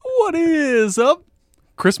What is up?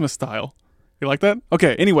 Christmas style. You like that?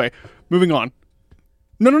 Okay, anyway, moving on.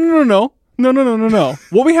 No.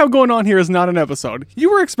 What we have going on here is not an episode. You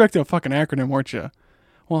were expecting a fucking acronym, weren't you?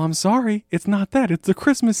 Well, I'm sorry. It's not that. It's the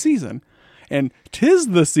Christmas season. And 'tis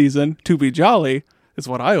the season to be jolly, is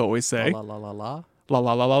what I always say. La la la la. La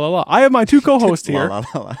la la la la la. I have my two co-hosts here. La,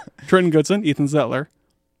 la, la. Trenton Goodson, Ethan Zettler.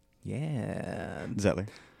 Yeah. Zettler.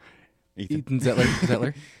 Ethan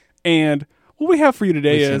Zettler. And what we have for you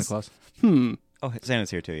today Santa is Claus. Oh,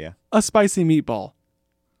 Santa's here too, yeah. a spicy meatball.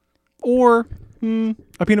 Or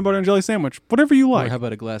a peanut butter and jelly sandwich. Whatever you Or like. how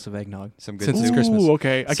about a glass of eggnog? Some good Since it's soup. Christmas. Ooh,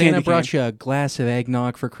 okay. A Santa candy brought cane. you a glass of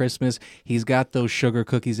eggnog for Christmas. He's got those sugar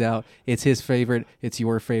cookies out. It's his favorite. It's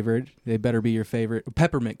your favorite. They better be your favorite.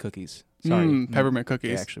 Peppermint cookies. Sorry. Peppermint They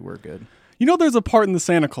cookies. actually were good. You know there's a part in the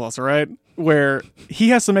Santa Claus, right? Where he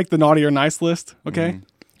has to make the naughty or nice list, okay?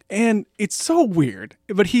 And it's so weird.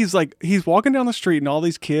 But he's walking down the street and all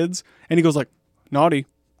these kids, and he goes like, naughty,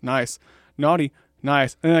 nice, naughty,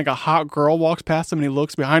 nice. And then like a hot girl walks past him and he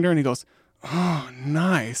looks behind her and he goes, oh,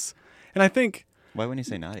 nice. And I think, Why wouldn't he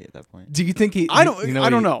say naughty at that point? Do you think he... I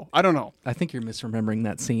don't know. I think you're misremembering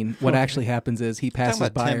that scene. What actually happens is he passes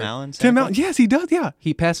Talking about by Tim her. Allen? Tim Allen, yes, he does, yeah.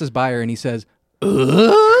 He passes by her and he says,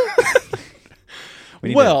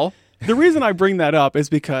 Well, the reason I bring that up is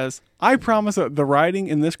because I promise that the writing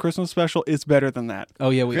in this Christmas special is better than that. oh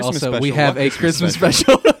yeah, we Christmas also we special. have What a Christmas Christmas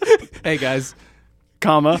special. Hey guys,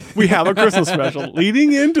 We have a Christmas special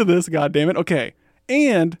leading into this, goddammit. Okay.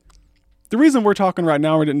 And the reason we're talking right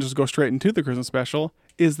now, we didn't just go straight into the Christmas special,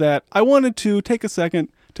 is that I wanted to take a second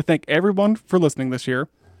to thank everyone for listening this year.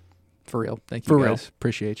 for real, thank you For real. guys.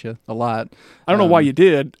 Appreciate you a lot. I don't know why you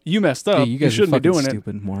did. You messed up. Yeah, you guys shouldn't are be doing fucking it.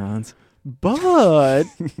 stupid morons. But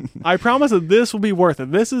I promise that this will be worth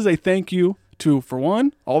it. This is a thank you to, for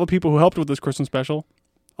one, all the people who helped with this Christmas special.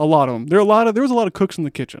 A lot of them. There was a lot of cooks in the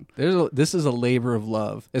kitchen. This is a labor of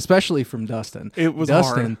love, especially from Dustin. It was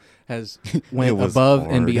Dustin hard. has went It was above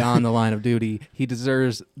and hard. beyond the line of duty. He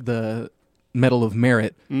deserves the Medal of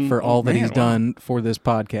Merit for all that man, he's wow. done for this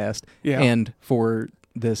podcast Yeah. and for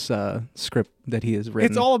this script that he has written.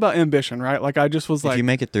 It's all about ambition, right? Like I just was If like, you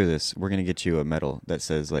make it through this, we're gonna get you a medal that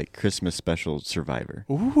says like Christmas Special Survivor.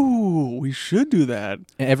 ooh, we should do that.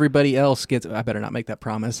 Everybody else gets. I better not make that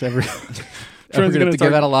promise. We're Trent's going gonna to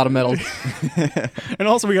start- give out a lot of medals. And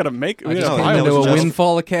also we got to make. I We just gotta No, came file that into was a this. just-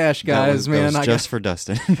 windfall of cash, guys. that Man, was I just for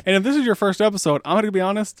Dustin. And if this is your first episode, I'm going to be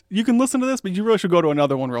honest. You can listen to this, but you really should go to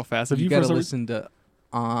another one real fast. If you you got to for some- listen to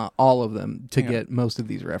all of them to Yeah. get most of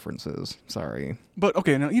these references. Sorry. But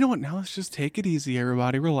okay, now you know what? Now let's just take it easy,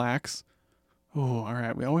 everybody. Relax. Oh, all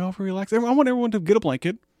right. We all relax. I want everyone to get a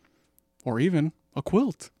blanket, or even a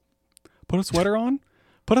quilt. Put a sweater on.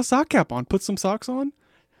 Put a sock cap on. Put some socks on.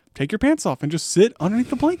 Take your pants off and just sit underneath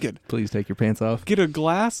the blanket. Please take your pants off. Get a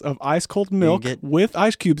glass of ice cold milk get- with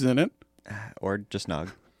ice cubes in it, Or just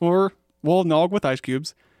nog. or nog with ice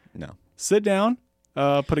cubes. No. Sit down.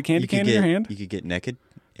 Put a candy You could cane in your hand. You could get naked.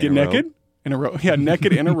 Get in a robe. naked in a row. Yeah,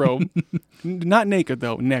 naked in a robe. Not naked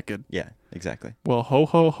though. Naked. Yeah, exactly. Well, ho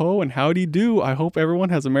ho ho, and howdy do. I hope everyone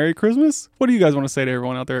has a Merry Christmas. What do you guys want to say to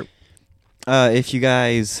everyone out there? If you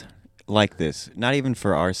guys like this, not even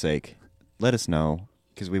for our sake, let us know,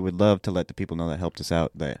 because we would love to let the people know that helped us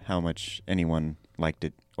out that how much anyone liked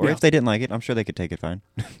it, or Yeah. if they didn't like it, I'm sure they could take it fine.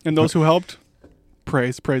 And those who helped,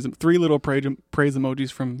 praise them. 3 little praise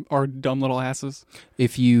emojis from our dumb little asses.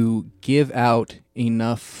 If you give out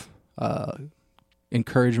enough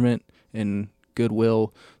encouragement and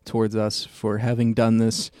goodwill towards us for having done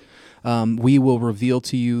this, we will reveal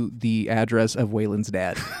to you the address of Waylon's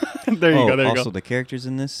dad. There you go. There you also go. the characters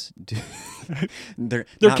in this, they're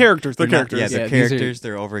characters. They're not- characters. Yeah, they're Yeah, these are- characters.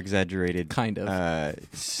 They're over exaggerated. Kind of.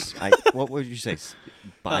 What would you say?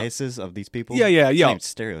 Biases of these people? Yeah, yeah, It's yeah. not even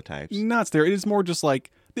stereotypes. Not stereo. It's more just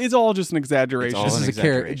like it's all just an exaggeration. all This an is a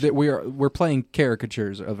exaggeration. we're playing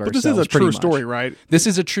caricatures of but ourselves. this is a pretty true much. story, right? This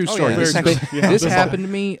is a true Oh, story. yeah, This, this actually- yeah, this this- happened to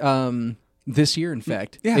me this year. In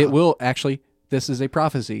fact, Yeah. it will actually. This is a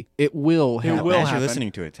prophecy. It will happen. It will As happen. you're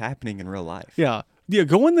listening to it, it's happening in real life. Yeah. Yeah.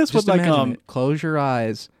 Go in this Just with like imagine it. Close your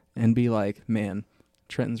eyes and be like, man,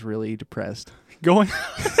 Trenton's really depressed. going.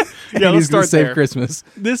 And Yeah. Let's he's gonna start save there. Christmas.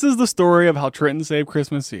 This is the story of how Trenton saved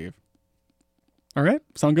Christmas Eve. All right.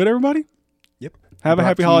 Sound good, everybody? Yep. Have a Brought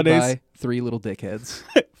happy to you holidays. by 3 little dickheads.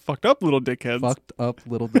 Fucked up little dickheads. Fucked up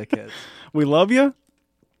little dickheads. We love you.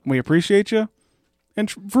 We appreciate you. And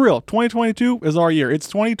for real, 2022 is our year. It's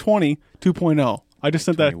 2020 2.0. I just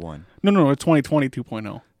sent that. 21. No, it's 2020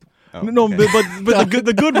 2.0. Oh, No, okay. but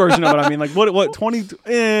the good version of it. I mean, like what 20?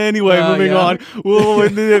 Anyway, moving yeah. on. Well,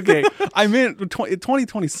 okay. I meant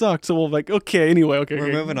 2020 sucked. So we'll like okay. Anyway, okay. We're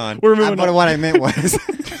okay. moving on. We're moving But on. what I meant was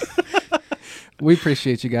We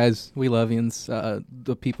appreciate you guys. We love yous.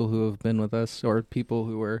 The people who have been with us or people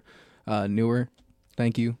who are newer.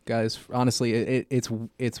 Thank you, guys. Honestly,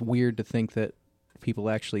 it's weird to think that people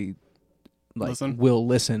actually will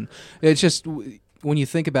listen. It's just when you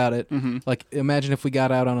think about it, like imagine if we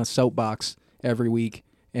got out on a soapbox every week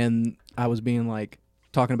and I was being like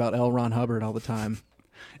talking about L. Ron Hubbard all the time.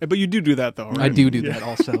 But you do that though, right? I do that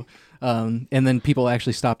also. And then people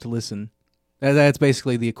actually stop to listen. That's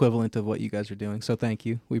basically the equivalent of what you guys are doing. So thank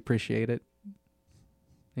you. We appreciate it.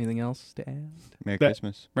 Anything else to add? Merry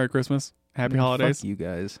Christmas. Merry Christmas. Happy holidays. Fuck you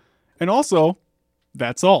guys. And also,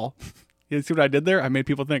 that's all. You see what I did there? I made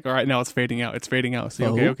people think, all right, now it's fading out. It's fading out. See,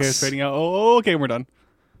 okay, it's fading out. Oh, okay, we're done.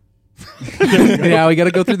 Yeah, we got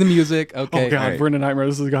to go through the music. Okay. Oh, God, right. we're in a nightmare.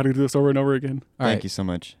 This has got to do this over and over again. Thank you so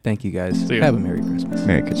much. Thank you, guys. See ya. Have a Merry Christmas.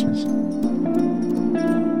 Merry Christmas.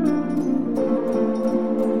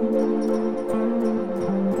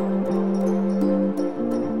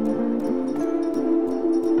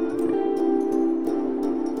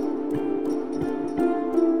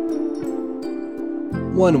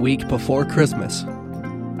 One week before Christmas,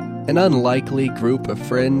 an unlikely group of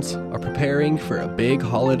friends are preparing for a big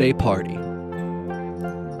holiday party.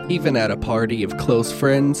 Even at a party of close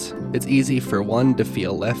friends, it's easy for one to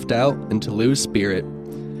feel left out and to lose spirit.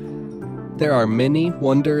 There are many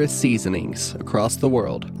wondrous seasonings across the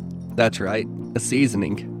world. That's right, a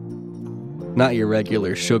seasoning. Not your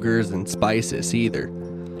regular sugars and spices either,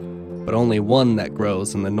 but only one that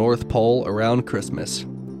grows in the North Pole around Christmas.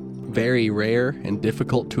 Very rare and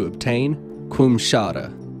difficult to obtain, kumshata,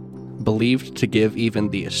 believed to give even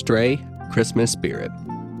the astray Christmas spirit.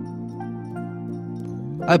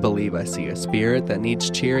 I believe I see a spirit that needs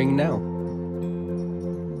cheering now.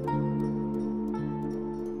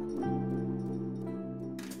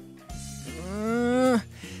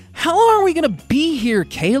 How long are we going to be here,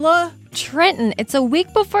 Kayla? Trenton, it's a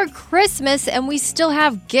week before Christmas and we still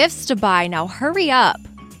have gifts to buy. Now hurry up.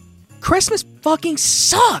 Christmas fucking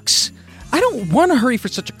sucks. I don't want to hurry for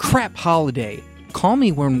such a crap holiday. Call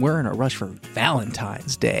me when we're in a rush for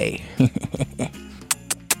Valentine's Day.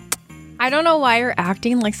 I don't know why you're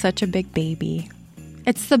acting like such a big baby.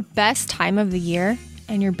 It's the best time of the year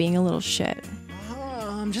and you're being a little shit.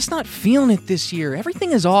 I'm just not feeling it this year.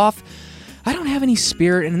 Everything is off. I don't have any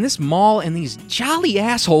spirit, and in this mall and these jolly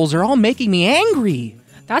assholes are all making me angry.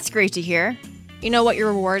 That's great to hear. You know what your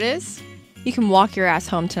reward is? You can walk your ass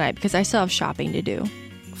home tonight because I still have shopping to do.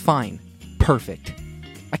 Fine. Perfect.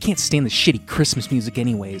 I can't stand the shitty Christmas music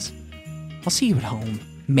anyways. I'll see you at home.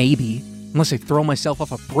 Maybe. Unless I throw myself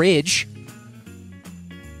off a bridge.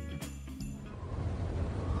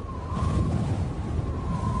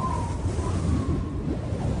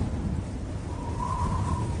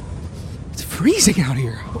 It's freezing out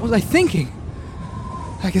here. What was I thinking?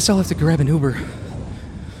 I guess I'll have to grab an Uber.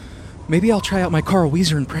 Maybe I'll try out my Carl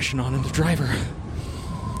Weezer impression on him, the driver.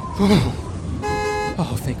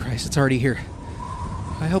 Oh, thank Christ, it's already here.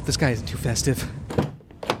 I hope this guy isn't too festive.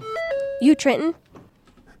 You, Trenton?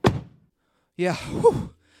 Yeah.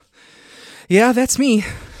 Whew. Yeah, that's me.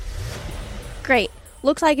 Great.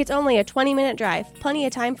 Looks like it's only a 20-minute drive. Plenty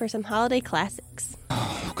of time for some holiday classics.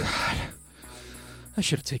 Oh, God. I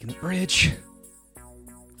should have taken the bridge.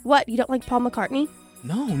 What, you don't like Paul McCartney?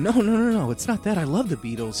 No. It's not that. I love the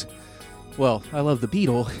Beatles. Well, I love the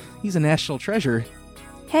Beatle. He's a national treasure.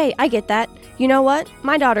 Hey, I get that. You know what?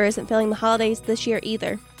 My daughter isn't feeling the holidays this year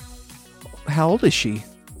either. How old is she?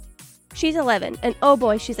 She's 11, and oh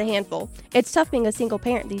boy, she's a handful. It's tough being a single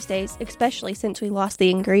parent these days, especially since we lost the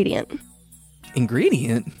ingredient.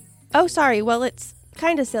 Ingredient? Oh, sorry, well, it's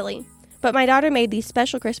kinda silly. But my daughter made these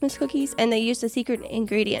special Christmas cookies, and they used a secret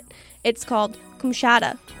ingredient. It's called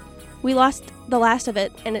kumshata. We lost the last of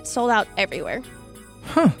it, and it's sold out everywhere.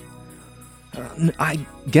 Huh. I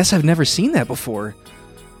guess I've never seen that before.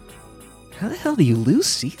 How the hell do you lose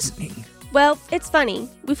seasoning? Well, it's funny.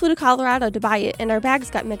 We flew to Colorado to buy it, and our bags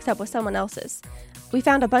got mixed up with someone else's. We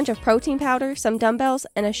found a bunch of protein powder, some dumbbells,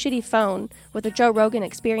 and a shitty phone with a Joe Rogan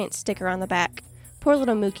Experience sticker on the back. Poor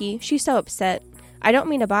little Mookie, she's so upset. I don't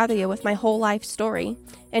mean to bother you with my whole life story.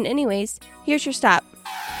 And anyways, here's your stop.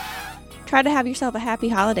 Try to have yourself a happy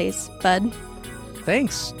holidays, bud.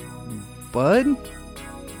 Thanks, bud.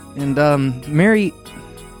 And, Mary,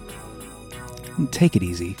 take it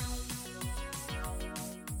easy.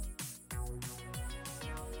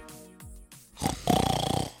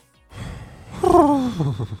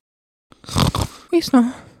 Please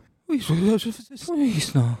no.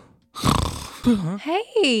 Please no.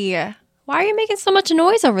 Hey, why are you making so much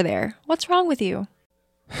noise over there? What's wrong with you?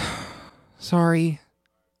 Sorry.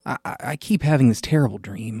 I keep having this terrible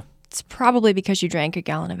dream. It's probably because you drank a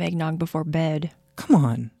gallon of eggnog before bed. Come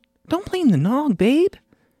on. Don't blame the nog, babe.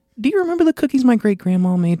 Do you remember the cookies my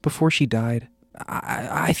great-grandma made before she died?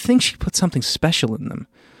 I think she put something special in them.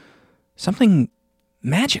 Something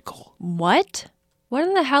magical. What? What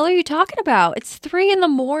in the hell are you talking about? It's 3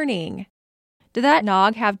 a.m. Did that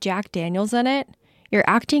nog have Jack Daniels in it? You're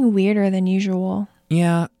acting weirder than usual.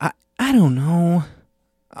 Yeah, I don't know.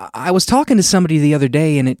 I was talking to somebody the other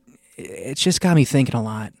day, and it just got me thinking a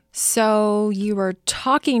lot. So you were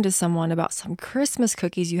talking to someone about some Christmas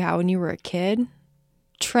cookies you had when you were a kid?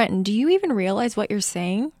 Trenton, do you even realize what you're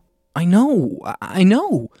saying? I know.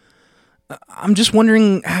 I'm just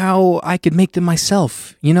wondering how I could make them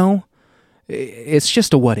myself, you know? It's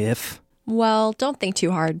just a what if. Well, don't think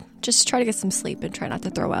too hard. Just try to get some sleep and try not to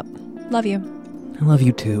throw up. Love you. I love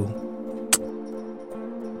you too.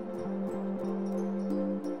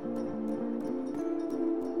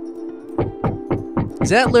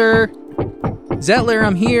 Zettler,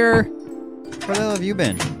 I'm here. Where the hell have you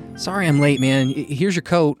been? Sorry I'm late, man. Here's your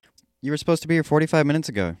coat. You were supposed to be here 45 minutes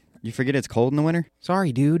ago. You forget it's cold in the winter?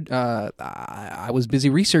 Sorry, dude. I was busy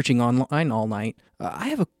researching online all night. I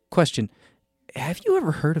have a question. Have you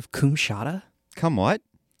ever heard of kumchata? Come what?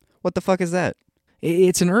 What the fuck is that?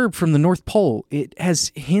 It's an herb from the North Pole. It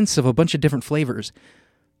has hints of a bunch of different flavors.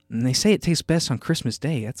 And they say it tastes best on Christmas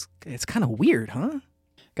Day. It's kind of weird, huh?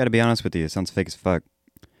 Gotta be honest with you, it sounds fake as fuck.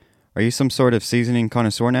 Are you some sort of seasoning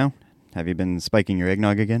connoisseur now? Have you been spiking your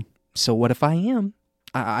eggnog again? So what if I am?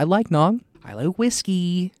 I like nog. I like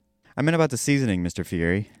whiskey. I meant about the seasoning, Mr.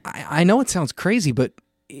 Fieri. I know it sounds crazy, but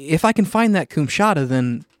if I can find that kumchata,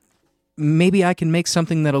 then maybe I can make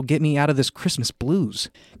something that'll get me out of this Christmas blues.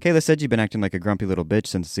 Kayla said you've been acting like a grumpy little bitch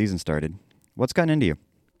since the season started. What's gotten into you?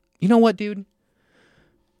 You know what, dude?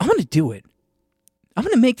 I'm going to do it. I'm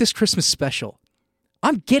going to make this Christmas special.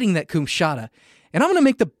 I'm getting that kumchata, and I'm going to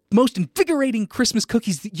make the most invigorating Christmas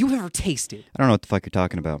cookies that you've ever tasted. I don't know what the fuck you're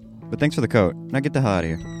talking about, but thanks for the coat. Now get the hell out of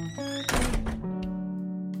here.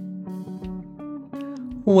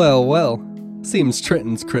 Well. Seems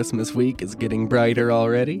Trenton's Christmas week is getting brighter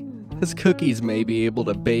already. His cookies may be able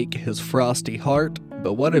to bake his frosty heart,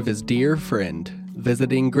 but what of his dear friend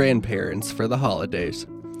visiting grandparents for the holidays?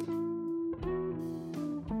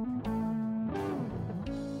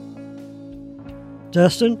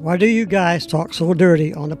 Dustin, why do you guys talk so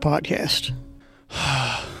dirty on the podcast?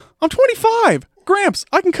 I'm 25. Gramps,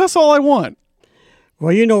 I can cuss all I want.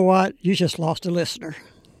 Well, you know what? You just lost a listener.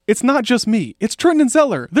 It's not just me. It's Trenton and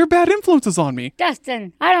Zettler. They're bad influences on me.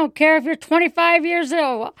 Dustin, I don't care if you're 25 years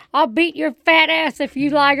old. I'll beat your fat ass if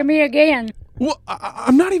you lie to me again. Well,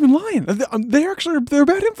 I'm not even lying. They're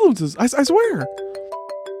bad influences. I swear.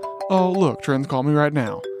 Oh, look, Trenton's calling me right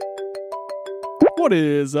now. What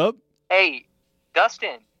is up? Hey,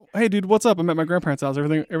 Dustin. Hey, dude, what's up? I'm at my grandparents' house.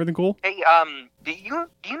 Everything cool? Hey, do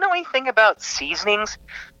you know anything about seasonings?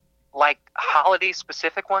 Like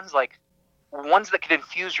holiday-specific ones? Like ones that could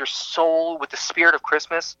infuse your soul with the spirit of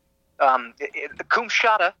Christmas? The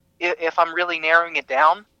kumchata, if I'm really narrowing it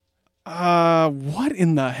down. What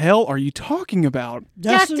in the hell are you talking about?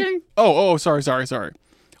 Dustin? Oh, sorry.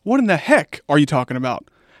 What in the heck are you talking about?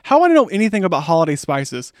 How would I know anything about holiday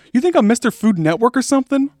spices? You think I'm Mr. Food Network or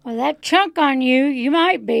something? Well, that chunk on you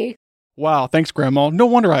might be. Wow, thanks, Grandma. No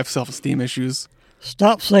wonder I have self-esteem issues.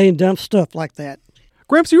 Stop saying dumb stuff like that.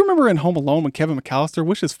 Gramps, you remember in Home Alone when Kevin McAllister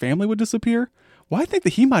wished his family would disappear? Well, I think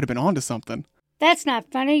that he might have been onto something. That's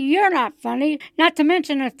not funny. You're not funny. Not to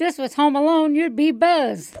mention, if this was Home Alone, you'd be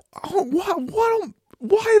Buzz. Oh,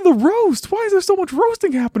 why the roast? Why is there so much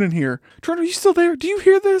roasting happening here? Trent, are you still there? Do you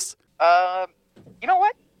hear this? You know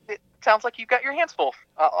what? It sounds like you've got your hands full.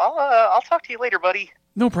 I'll talk to you later, buddy.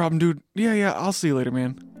 No problem, dude. Yeah, I'll see you later,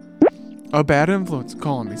 man. A bad influence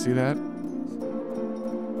calling me, see that?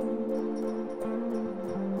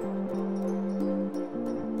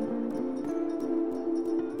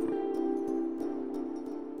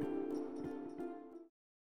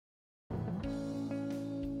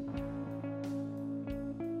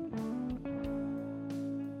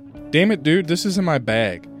 Damn it, dude, this is in my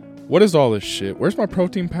bag. What is all this shit? Where's my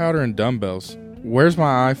protein powder and dumbbells? Where's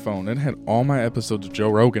my iPhone? It had all my episodes of Joe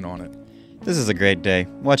Rogan on it. This is a great day.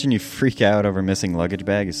 Watching you freak out over missing luggage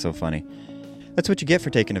bag is so funny. That's what you get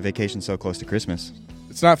for taking a vacation so close to Christmas.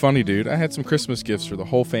 It's not funny, dude. I had some Christmas gifts for the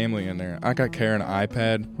whole family in there. I got Karen an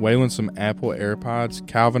iPad, Waylon some Apple AirPods,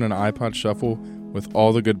 Calvin an iPod Shuffle with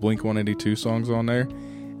all the good Blink-182 songs on there,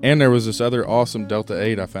 and there was this other awesome Delta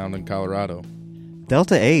 8 I found in Colorado.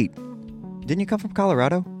 Delta 8? Didn't you come from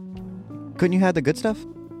Colorado? Couldn't you have the good stuff?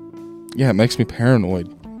 Yeah, it makes me paranoid.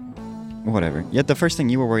 Whatever. Yet the first thing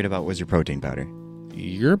you were worried about was your protein powder.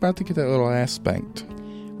 You're about to get that little ass spanked.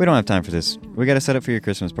 We don't have time for this. We gotta set up for your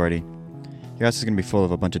Christmas party. Your house is gonna be full of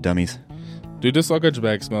a bunch of dummies. Dude, this luggage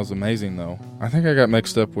bag smells amazing, though. I think I got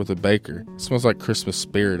mixed up with a baker. It smells like Christmas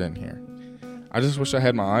spirit in here. I just wish I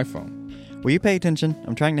had my iPhone. Will you pay attention?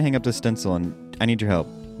 I'm trying to hang up this stencil, and I need your help.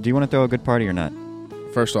 Do you want to throw a good party or not?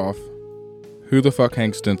 First off, who the fuck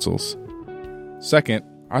hangs stencils? Second,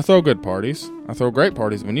 I throw good parties. I throw great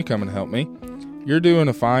parties when you come and help me. You're doing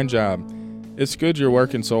a fine job. It's good you're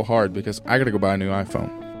working so hard because I gotta go buy a new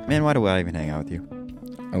iPhone. Man, why do I even hang out with you?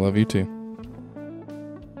 I love you too.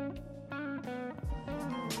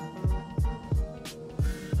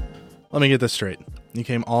 Let me get this straight. You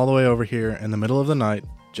came all the way over here in the middle of the night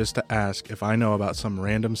just to ask if I know about some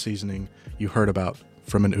random seasoning you heard about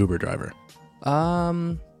from an Uber driver.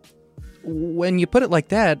 When you put it like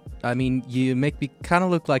that, I mean, you make me kind of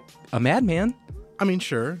look like a madman. I mean,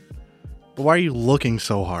 sure. But why are you looking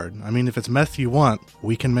so hard? I mean, if it's meth you want,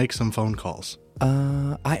 we can make some phone calls.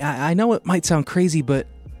 I know it might sound crazy, but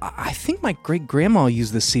I think my great-grandma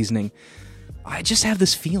used this seasoning. I just have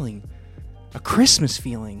this feeling. A Christmas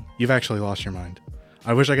feeling. You've actually lost your mind.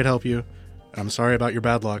 I wish I could help you. I'm sorry about your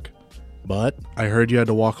bad luck. But I heard you had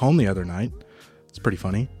to walk home the other night. It's pretty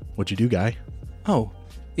funny. What'd you do, guy? Oh,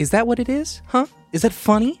 is that what it is? Huh? Is that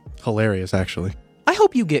funny? Hilarious, actually. I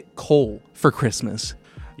hope you get coal for Christmas.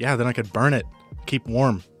 Yeah, then I could burn it. Keep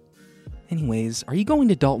warm. Anyways, are you going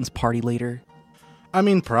to Dalton's party later? I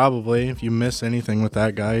mean, probably. If you miss anything with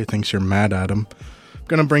that guy, he thinks you're mad at him. I'm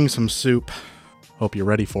gonna bring some soup. Hope you're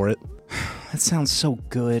ready for it. That sounds so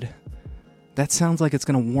good. That sounds like it's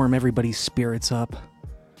gonna warm everybody's spirits up.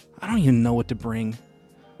 I don't even know what to bring.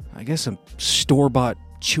 I guess some store-bought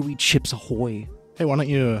chewy Chips Ahoy. Hey, why don't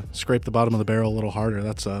you scrape the bottom of the barrel a little harder?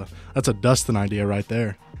 That's a Dustin idea right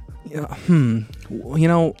there. Yeah, You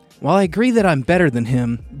know, while I agree that I'm better than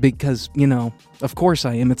him, because, you know, of course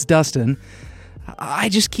I am, it's Dustin, I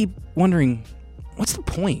just keep wondering, what's the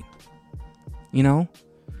point? You know?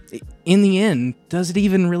 In the end, does it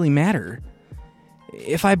even really matter?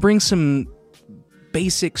 If I bring some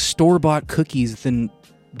basic store-bought cookies, then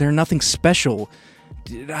they're nothing special.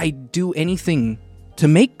 Did I do anything to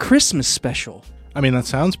make Christmas special? I mean, that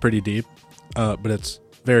sounds pretty deep, but it's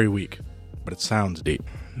very weak. But it sounds deep.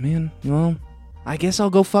 Man, well, I guess I'll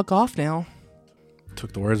go fuck off now.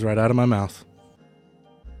 Took the words right out of my mouth.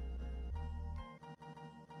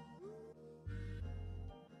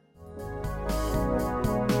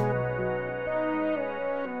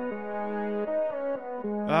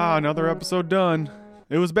 Another episode done.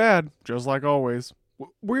 It was bad, just like always.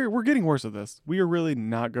 We're getting worse at this. We are really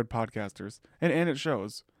not good podcasters, and it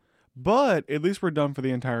shows. But at least we're done for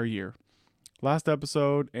the entire year. Last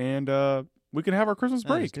episode, and we can have our Christmas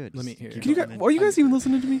break. Good. Let me hear. Are you guys even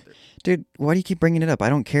listening to me? Dude, why do you keep bringing it up? I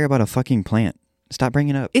don't care about a fucking plant. Stop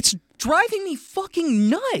bringing it up. It's driving me fucking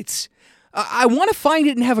nuts. I want to find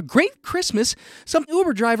it and have a great Christmas. Some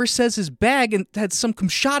Uber driver says his bag had some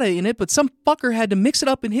kumchata in it, but some fucker had to mix it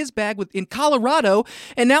up in his bag in Colorado,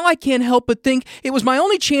 and now I can't help but think it was my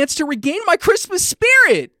only chance to regain my Christmas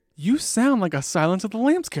spirit. You sound like a Silence of the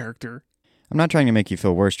Lambs character. I'm not trying to make you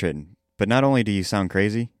feel worse, Trenton, but not only do you sound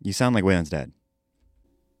crazy, you sound like Waylon's dad.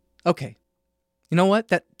 Okay. You know what?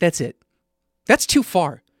 That's it. That's too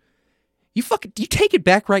far. You take it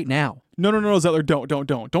back right now. No, Zettler,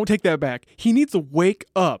 don't take that back. He needs to wake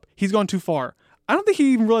up. He's gone too far. I don't think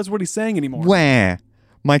he even realizes what he's saying anymore. Wah!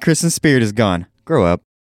 My Christmas spirit is gone. Grow up.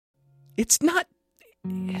 It's not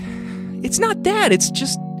that. It's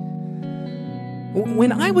just,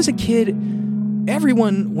 when I was a kid,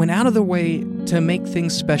 everyone went out of their way to make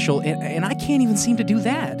things special, and I can't even seem to do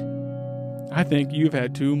that. I think you've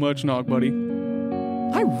had too much nog, buddy.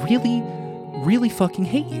 I really fucking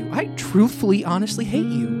hate you. I truthfully, honestly hate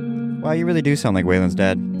you. Wow, you really do sound like Waylon's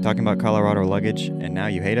dad, talking about Colorado luggage, and now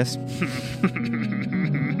you hate us?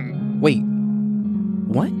 Wait,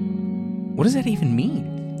 what? What does that even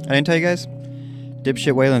mean? I didn't tell you guys?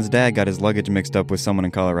 Dipshit Waylon's dad got his luggage mixed up with someone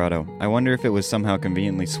in Colorado. I wonder if it was somehow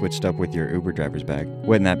conveniently switched up with your Uber driver's bag.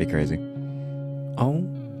 Wouldn't that be crazy? Oh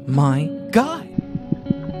my God.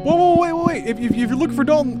 Whoa, wait. If you're looking for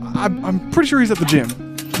Dalton, I'm pretty sure he's at the gym.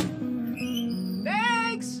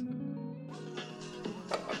 Thanks!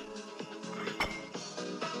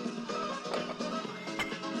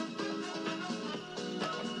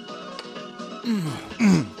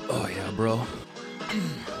 Oh yeah, bro.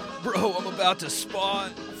 Bro, I'm about to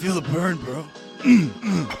spot. Feel the burn, bro.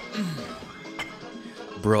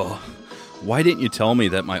 Bro, why didn't you tell me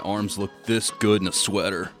that my arms look this good in a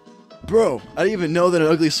sweater? Bro, I didn't even know that an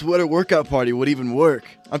ugly sweater workout party would even work.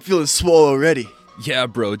 I'm feeling swole already. Yeah,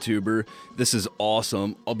 bro, tuber. This is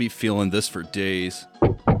awesome. I'll be feeling this for days.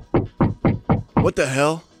 What the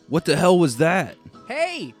hell? What the hell was that?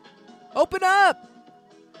 Hey! Open up!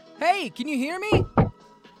 Hey, can you hear me?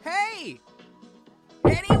 Hey!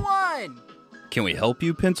 Anyone! Can we help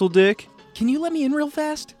you, Pencil Dick? Can you let me in real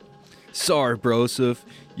fast? Sorry, Broseph.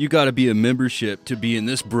 You gotta be a membership to be in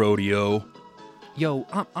this brodeo. Yo,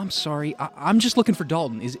 I'm sorry. I'm just looking for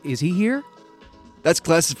Dalton. Is he here? That's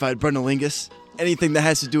classified, Brunalingus. Anything that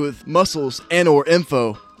has to do with muscles and or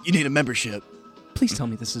info, you need a membership. Please tell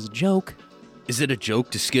me this is a joke. Is it a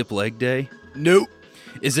joke to skip leg day? Nope.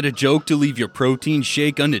 Is it a joke to leave your protein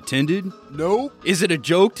shake unattended? Nope. Is it a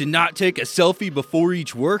joke to not take a selfie before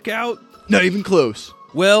each workout? Not even close.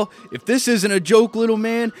 Well, if this isn't a joke, little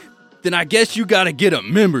man, then I guess you gotta get a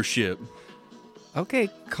membership. Okay,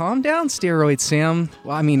 calm down, Steroid Sam.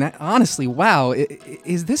 Well, I mean, honestly, wow.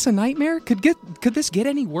 Is this a nightmare? Could this get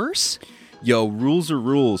any worse? Yo, rules are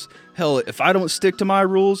rules. Hell, if I don't stick to my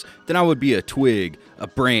rules, then I would be a twig, a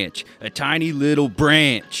branch, a tiny little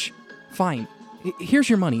branch. Fine. Here's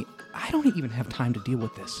your money. I don't even have time to deal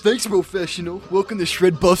with this. Thanks, professional. Welcome to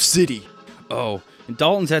Shred Buff City. Oh, and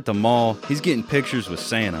Dalton's at the mall. He's getting pictures with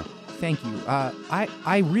Santa. Thank you.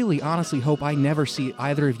 I really honestly hope I never see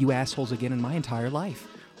either of you assholes again in my entire life.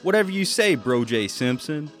 Whatever you say, Bro J.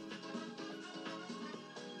 Simpson.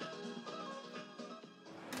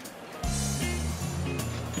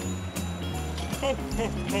 Ho, ho,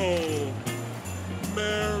 ho!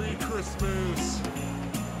 Merry Christmas!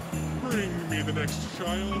 Bring me the next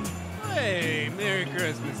child. Hey, Merry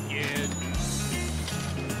Christmas, kid.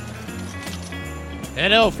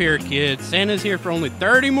 Head elf here, kid. Santa's here for only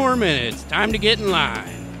 30 more minutes. Time to get in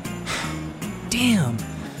line. Damn.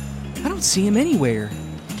 I don't see him anywhere.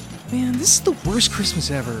 Man, this is the worst Christmas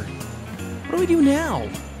ever. What do we do now?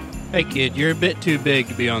 Hey, kid, you're a bit too big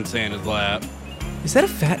to be on Santa's lap. Is that a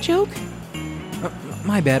fat joke?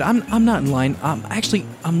 My bad. I'm not in line. Actually,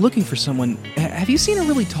 I'm looking for someone. Have you seen a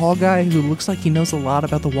really tall guy who looks like he knows a lot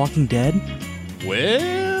about The Walking Dead?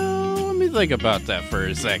 Well, let me think about that for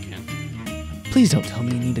a second. Please don't tell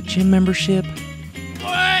me you need a gym membership.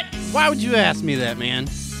 What? Why would you ask me that, man?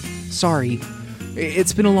 Sorry.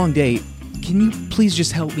 It's been a long day. Can you please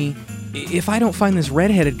just help me? If I don't find this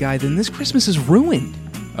redheaded guy, then this Christmas is ruined.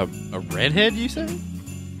 A redhead, you say?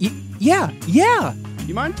 Yeah.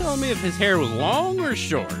 You mind telling me if his hair was long or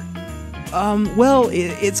short? Well,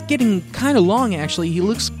 it's getting kind of long, actually. He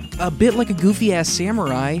looks a bit like a goofy-ass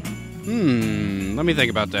samurai. Let me think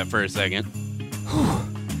about that for a second.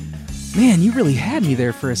 Man, you really had me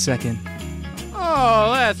there for a second.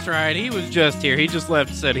 Oh, that's right. He was just here. He just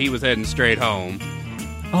left, said he was heading straight home.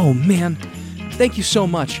 Oh, man. Thank you so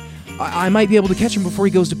much. I might be able to catch him before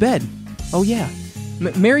he goes to bed. Oh, yeah.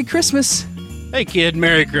 Merry Christmas. Hey, kid,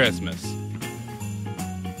 Merry Christmas.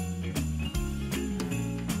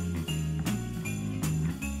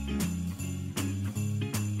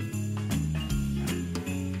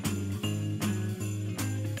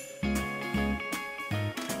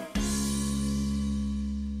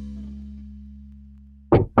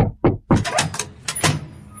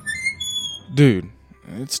 Dude,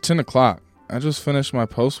 it's 10 o'clock. I just finished my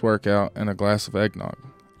post-workout and a glass of eggnog.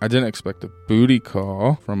 I didn't expect a booty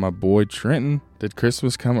call from my boy Trenton. Did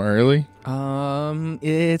Christmas come early?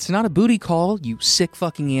 It's not a booty call, you sick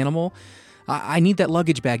fucking animal. I need that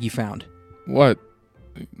luggage bag you found. What?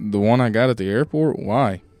 The one I got at the airport?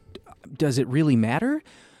 Why? Does it really matter?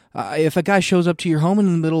 If a guy shows up to your home in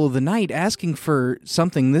the middle of the night asking for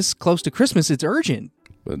something this close to Christmas, it's urgent.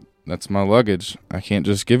 But that's my luggage. I can't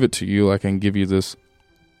just give it to you like I can give you this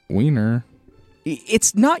wiener.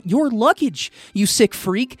 It's not your luggage, you sick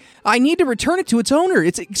freak. I need to return it to its owner.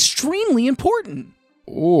 It's extremely important.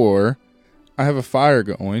 Or I have a fire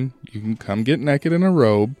going. You can come get naked in a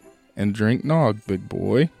robe and drink nog, big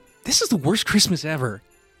boy. This is the worst Christmas ever.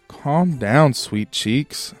 Calm down, sweet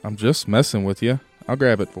cheeks. I'm just messing with you. I'll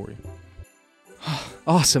grab it for you.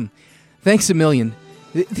 Awesome. Thanks a million.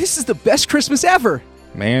 This is the best Christmas ever.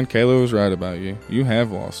 Man, Kayla was right about you. You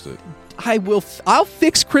have lost it. I'll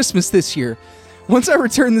fix Christmas this year. Once I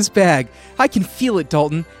return this bag, I can feel it,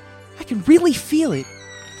 Dalton. I can really feel it.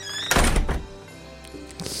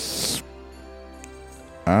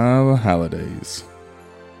 The holidays.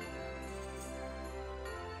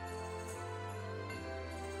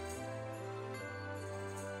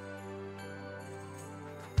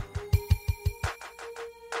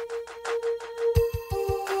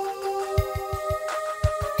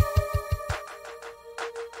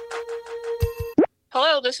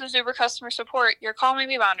 Hello, this is Uber customer support. Your call may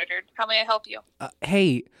be monitored. How may I help you?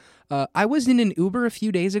 Hey, I was in an Uber a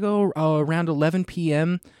few days ago around 11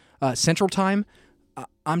 p.m. Central Time.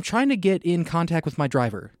 I'm trying to get in contact with my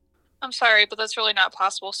driver. I'm sorry, but that's really not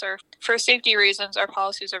possible, sir. For safety reasons, our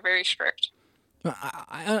policies are very strict.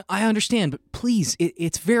 I understand, but please,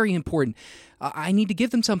 it's very important. I need to give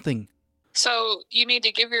them something. So, you need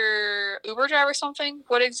to give your Uber driver something?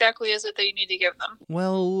 What exactly is it that you need to give them?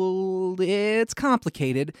 Well, it's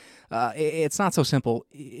complicated. It's not so simple.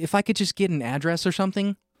 If I could just get an address or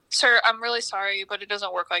something. Sir, I'm really sorry, but it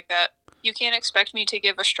doesn't work like that. You can't expect me to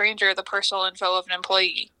give a stranger the personal info of an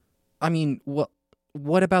employee. I mean,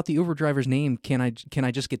 what about the Uber driver's name? Can I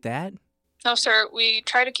just get that? No, sir. We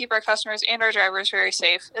try to keep our customers and our drivers very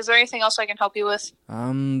safe. Is there anything else I can help you with?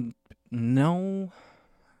 No.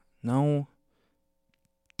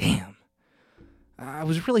 Damn. I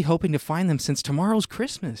was really hoping to find them since tomorrow's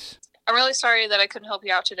Christmas. I'm really sorry that I couldn't help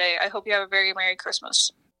you out today. I hope you have a very Merry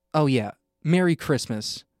Christmas. Oh, yeah. Merry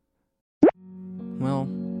Christmas. Well,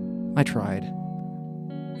 I tried.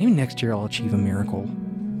 Maybe next year I'll achieve a miracle.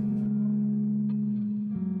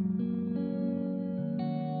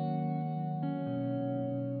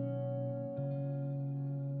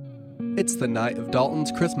 It's the night of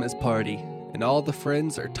Dalton's Christmas party, and all the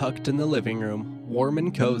friends are tucked in the living room, warm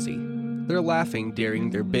and cozy. They're laughing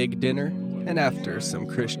during their big dinner, and after some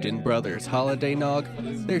Christian Brothers holiday nog,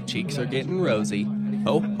 their cheeks are getting rosy.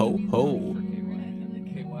 Ho, ho, ho.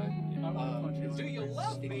 Do you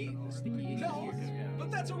love me? No,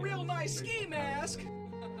 but that's a real nice ski mask.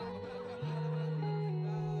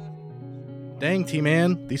 Dang,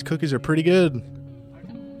 T-Man, these cookies are pretty good.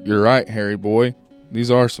 You're right, Harry boy. These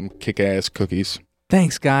are some kick-ass cookies.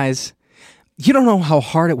 Thanks, guys. You don't know how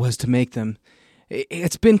hard it was to make them.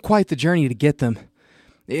 It's been quite the journey to get them.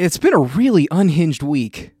 It's been a really unhinged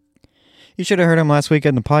week. You should have heard him last week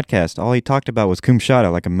in the podcast. All he talked about was cum shada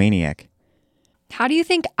like a maniac. How do you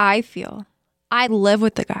think I feel? I live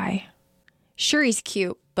with the guy. Sure, he's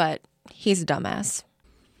cute, but he's a dumbass.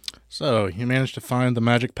 So, you managed to find the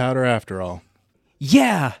magic powder after all.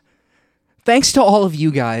 Yeah! Thanks to all of you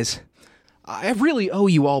guys. I really owe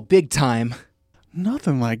you all big time.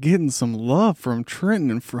 Nothing like getting some love from Trenton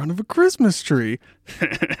in front of a Christmas tree.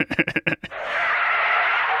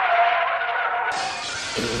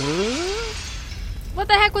 What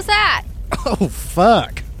the heck was that? Oh,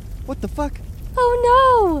 fuck. What the fuck?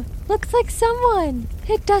 Oh no! Looks like someone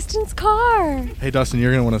hit Dustin's car. Hey, Dustin,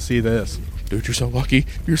 you're going to want to see this. Dude, you're so lucky.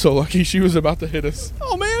 You're so lucky. She was about to hit us.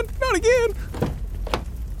 Oh man, not again.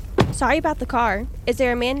 Sorry about the car. Is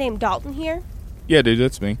there a man named Dalton here? Yeah, dude,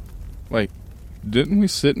 that's me. Like, didn't we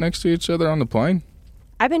sit next to each other on the plane?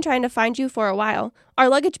 I've been trying to find you for a while. Our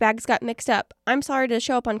luggage bags got mixed up. I'm sorry to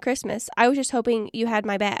show up on Christmas. I was just hoping you had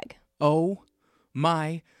my bag. Oh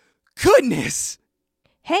my goodness!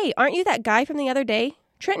 Hey, aren't you that guy from the other day?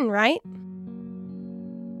 Trenton, right?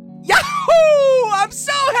 Yahoo! I'm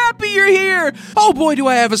so happy you're here! Oh boy, do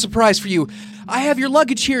I have a surprise for you. I have your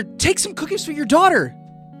luggage here. Take some cookies for your daughter.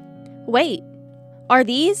 Wait, are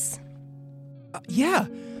these? Yeah.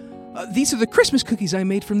 These are the Christmas cookies I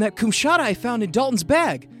made from that kumshada I found in Dalton's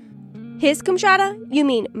bag. His kumshada? You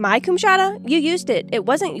mean my kumshada? You used it. It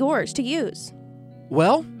wasn't yours to use.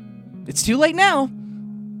 Well, it's too late now.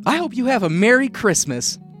 I hope you have a Merry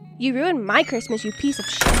Christmas. You ruined my Christmas, you piece of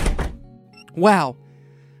shit. Wow.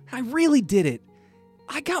 I really did it.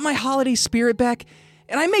 I got my holiday spirit back,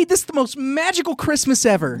 and I made this the most magical Christmas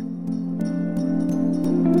ever.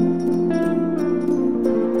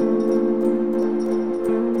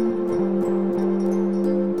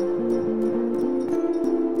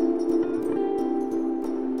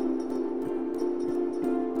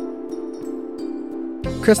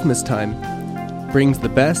 Christmas time brings the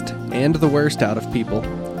best and the worst out of people.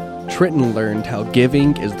 Trenton learned how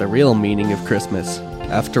giving is the real meaning of Christmas.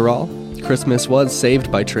 After all, Christmas was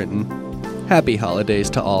saved by Trenton. Happy holidays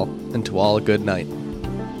to all, and to all a good night.